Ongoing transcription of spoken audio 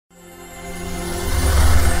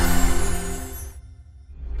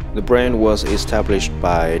The brand was established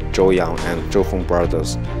by Zhou Yang and Zhou Feng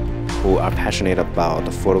brothers, who are passionate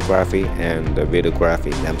about photography and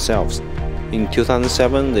videography themselves. In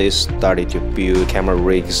 2007, they started to build camera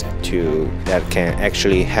rigs that can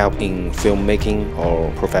actually help in filmmaking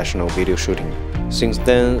or professional video shooting. Since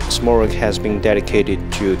then, SmallRig has been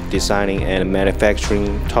dedicated to designing and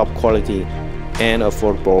manufacturing top quality and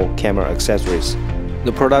affordable camera accessories.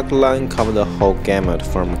 The product line covers the whole gamut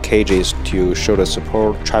from cages to shoulder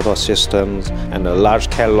support, tripod systems, and a large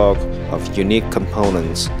catalog of unique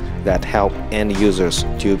components that help end users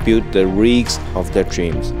to build the rigs of their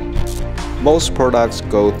dreams. Most products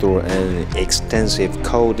go through an extensive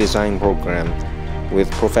co-design program with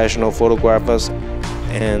professional photographers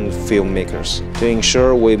and filmmakers to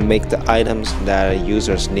ensure we make the items that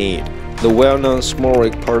users need. The well-known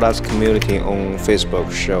SmallRig products community on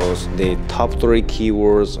Facebook shows the top 3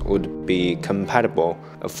 keywords would be compatible,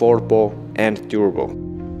 affordable, and durable.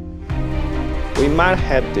 We might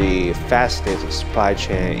have the fastest supply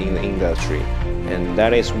chain in the industry, and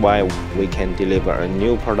that is why we can deliver a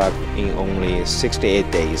new product in only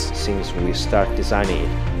 68 days since we start designing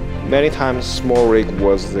it. Many times SmallRig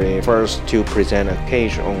was the first to present a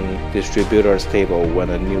cage on distributors' table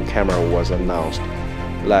when a new camera was announced,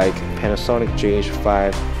 like Panasonic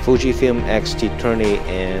GH5, Fujifilm X-T20,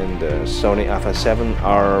 and Sony Alpha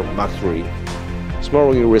 7R Mark III.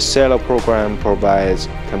 SmallRig Reseller program provides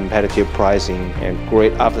competitive pricing and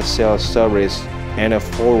great after-sales service and a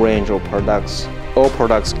full range of products. All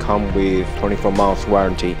products come with 24 months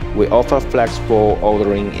warranty. We offer flexible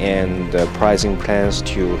ordering and pricing plans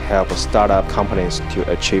to help startup companies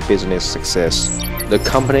to achieve business success. The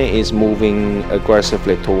company is moving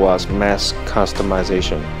aggressively towards mass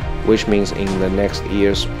customization, which means in the next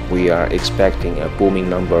years we are expecting a booming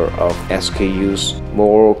number of SKUs,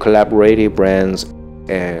 more collaborative brands,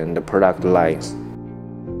 and product lines.